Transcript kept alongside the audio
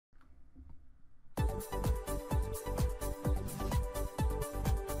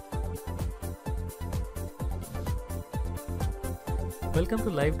Welcome to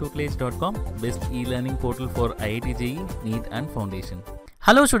LiveTutelage.com, best e-learning portal for IIT JEE, NEET and Foundation.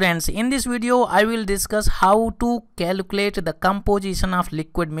 Hello students, in this video I will discuss how to calculate the composition of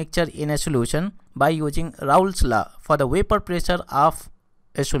liquid mixture in a solution by using Raoult's law for the vapor pressure of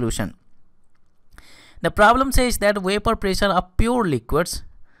a solution. The problem says that vapor pressure of pure liquids,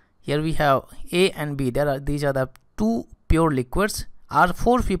 here we have A and B, these are the two pure liquids, are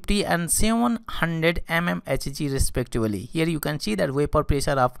 450 and 700 mmHg respectively. Here you can see that vapor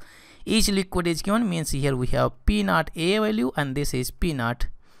pressure of each liquid is given, means here we have P0 A value and this is P0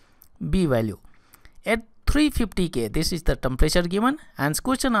 B value. At 350 K, this is the temperature given, and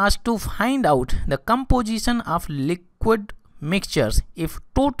question asked to find out the composition of liquid mixtures if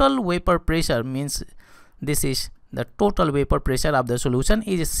total vapor pressure, means this is the total vapor pressure of the solution,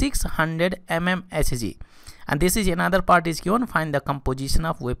 is 600 mmHg. And this is another part is given, find the composition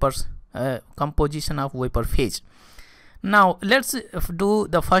of vapors, composition of vapor phase. Now let's do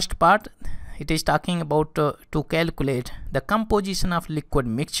the first part. It is talking about to calculate the composition of liquid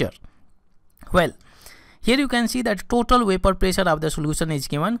mixture. Well, here you can see that total vapor pressure of the solution is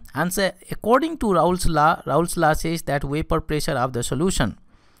given, and so according to Raoult's law says that vapor pressure of the solution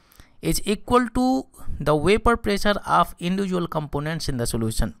is equal to the vapor pressure of individual components in the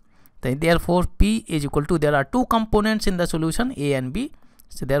solution. Therefore P is equal to, there are two components in the solution, A and B,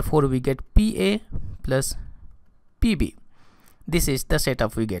 so therefore we get PA plus PB. This is the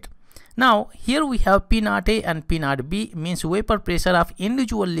setup we get. Now here we have P0 A and P0 B, means vapor pressure of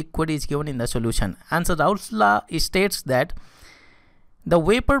individual liquid is given in the solution, and so Raoult's law states that the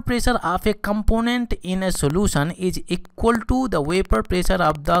vapor pressure of a component in a solution is equal to the vapor pressure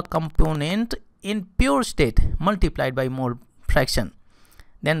of the component in pure state multiplied by mole fraction.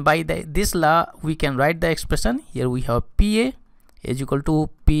 Then by this law we can write the expression. Here we have PA is equal to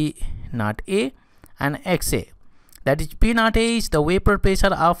P0 A and XA. That is, P0 A is the vapor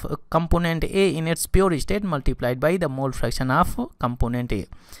pressure of component A in its pure state multiplied by the mole fraction of component A.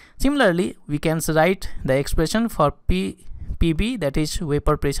 Similarly, we can write the expression for PB, that is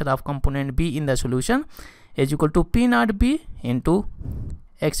vapor pressure of component B in the solution, is equal to P0 B into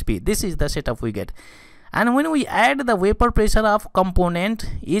XB. This is the setup we get. And when we add the vapor pressure of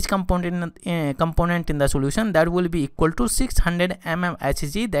each component in the solution, that will be equal to 600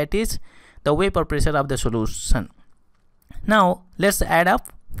 mmHg, that is the vapor pressure of the solution. Now let's add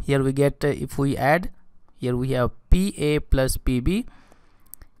up. Here we get, if we add, here we have PA plus PB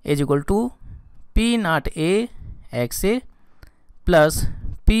is equal to P0 A XA plus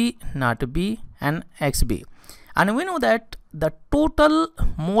P0 B and XB. And we know that the total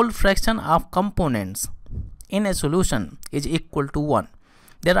mole fraction of components in a solution is equal to 1.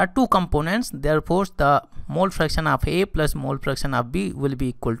 There are two components, therefore the mole fraction of A plus mole fraction of B will be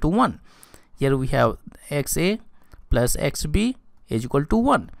equal to 1. Here we have XA plus XB is equal to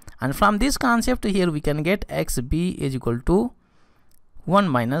 1, and from this concept here we can get XB is equal to 1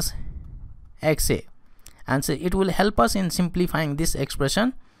 minus XA, and so it will help us in simplifying this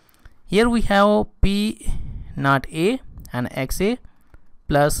expression. Here we have P0 A and XA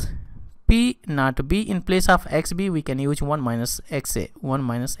plus P0 B. In place of XB we can use 1 minus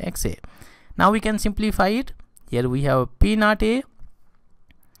XA. Now we can simplify it. Here we have P0 A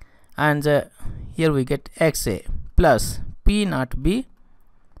and here we get XA plus P0 B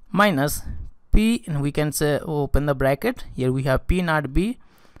minus P, and we can say open the bracket. Here we have P0 B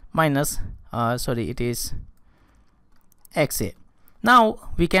minus it is XA.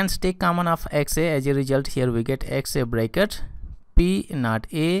 Now we can take common of XA. As a result, here we get XA bracket P0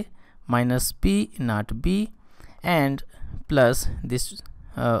 A minus P0 B and plus this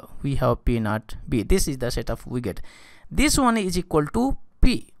we have P0 B. This is the setup we get. This one is equal to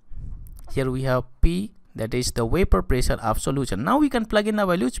P. Here we have P, that is the vapor pressure of solution. Now we can plug in the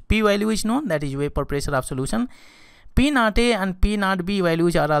values. P value is known, that is vapor pressure of solution. P0 A and P0 B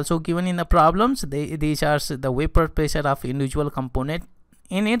values are also given in the problems. These are the vapor pressure of individual component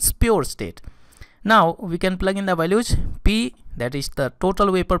in its pure state. Now we can plug in the values. P, that is the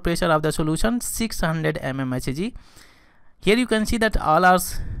total vapor pressure of the solution, 600 mmHg. Here you can see that all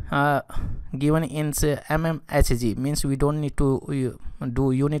are given in mmHg, means we don't need to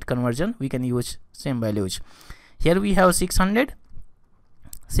do unit conversion, we can use same values. Here we have 600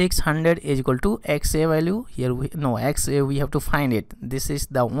 is equal to XA value. Here XA we have to find it. This is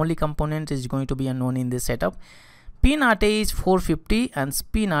the only component is going to be unknown in this setup. P0 A is 450 and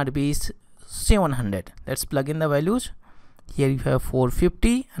P0 B is 700. Let's plug in the values. Here you have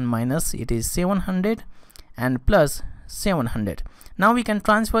 450 and minus it is 700 and plus 700. Now we can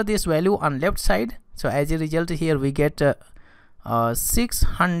transfer this value on left side. So as a result, here we get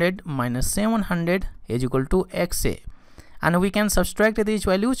 600 minus 700 is equal to XA, and we can subtract these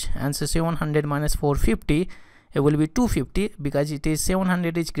values, and so 700 minus 450, it will be 250, because it is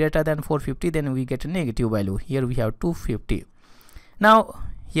 700 is greater than 450, then we get a negative value. Here we have 250. Now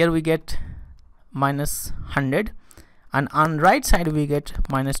here we get minus 100, and on right side we get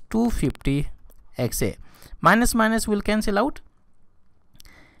minus 250 XA. Minus minus will cancel out,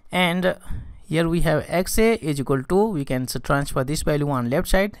 and here we have XA is equal to, we can transfer this value on left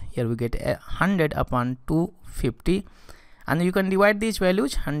side. Here we get 100 upon 250, and you can divide these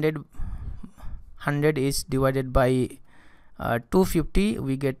values. 100 is divided by 250,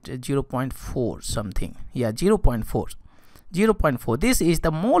 we get 0.4 something. Yeah, 0.4. This is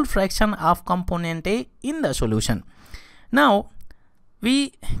the mole fraction of component A in the solution. Now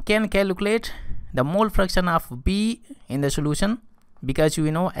we can calculate the mole fraction of B in the solution, because we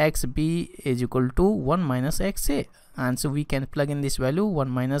know XB is equal to 1 minus XA, and so we can plug in this value. 1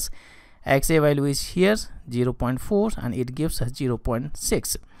 minus XA value is here 0.4, and it gives us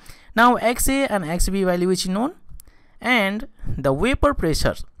 0.6. Now XA and XB value is known, and the vapor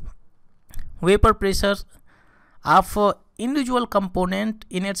pressure of individual component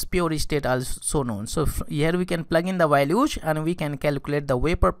in its pure state also known. So here we can plug in the values, and we can calculate the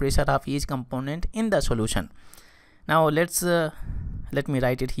vapor pressure of each component in the solution. Now let me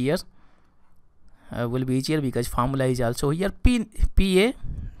write it here, will be easier, because formula is also here. PA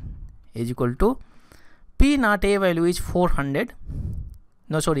is equal to P naught A value is 400,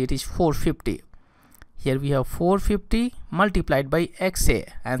 no sorry, it is 450. Here we have 450 multiplied by XA,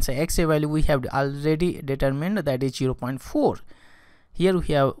 and so XA value we have already determined, that is 0.4. Here we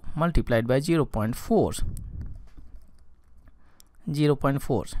have multiplied by 0.4.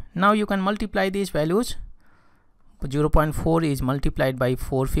 Now you can multiply these values. 0.4 is multiplied by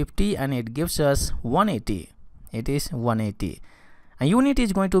 450, and it gives us 180. It is 180, and unit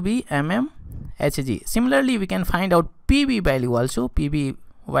is going to be mmHg. Similarly, we can find out PB value also. PB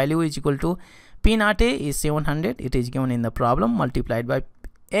value is equal to P naught A is 700, it is given in the problem, multiplied by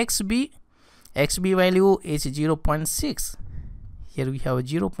XB. XB value is 0.6. Here we have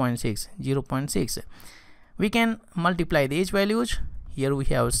 0.6. We can multiply these values. Here we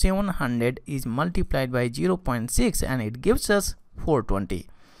have 700 is multiplied by 0.6, and it gives us 420,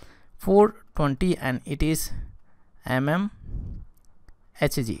 and it is mmHg.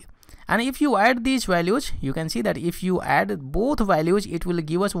 And if you add these values, you can see that if you add both values, it will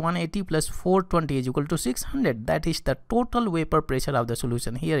give us 180 plus 420 is equal to 600. That is the total vapor pressure of the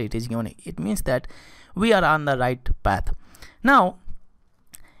solution. Here it is given. It means that we are on the right path. Now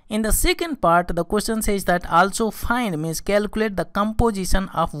in the second part, the question says that also find, means calculate the composition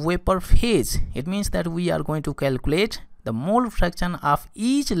of vapor phase. It means that we are going to calculate the mole fraction of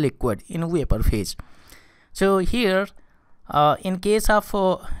each liquid in vapor phase. So here in case of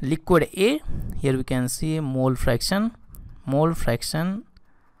liquid A, here we can see mole fraction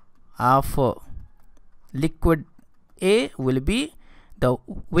of liquid A will be the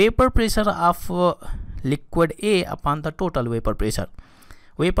vapor pressure of liquid A upon the total vapor pressure.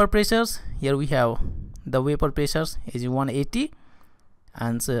 Vapor pressures, here we have the vapor pressures is 180,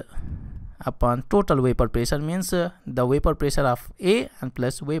 and upon total vapor pressure means the vapor pressure of A and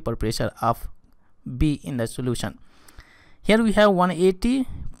plus vapor pressure of B in the solution. Here we have 180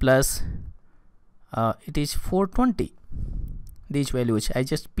 plus it is 420. These values I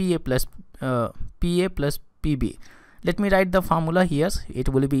just PA plus PB. Let me write the formula here. It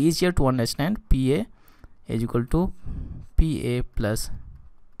will be easier to understand. PA is equal to PA plus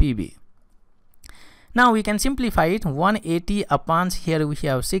PB. Now we can simplify it. 180 upon, here we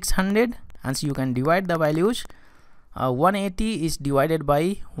have 600, and so you can divide the values. 180 is divided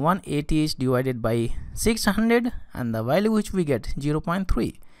by 600, and the value which we get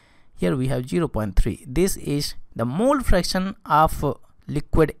 0.3. Here we have 0.3. This is the mole fraction of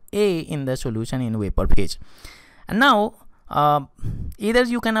liquid A in the solution in vapor phase. And now either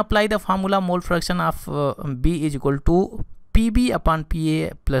you can apply the formula mole fraction of B is equal to PB upon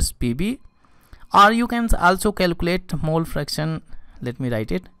PA plus PB, or you can also calculate mole fraction. Let me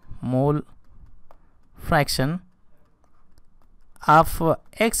write it. Mole fraction of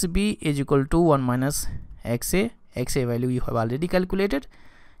XB is equal to 1 minus XA. XA value you have already calculated.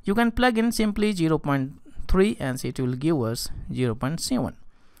 You can plug in simply 0.3, and it will give us 0.7.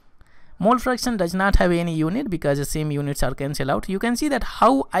 Mole fraction does not have any unit because the same units are cancelled out. You can see that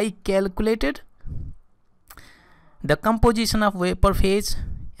how I calculated the composition of vapor phase,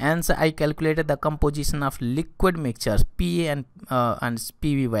 and so I calculated the composition of liquid mixtures PA and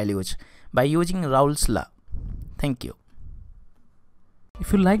PV values by using Raoult's law. Thank you.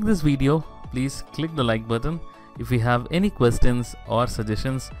 If you like this video, please click the like button. If you have any questions or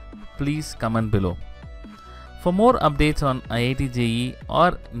suggestions, please comment below. For more updates on IIT JEE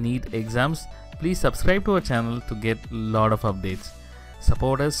or NEET exams, please subscribe to our channel to get a lot of updates.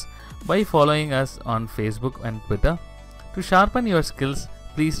 Support us by following us on Facebook and Twitter. To sharpen your skills,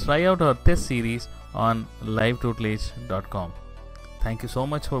 please try out our test series on LiveTutelage.com. Thank you so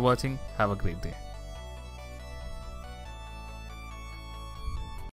much for watching. Have a great day.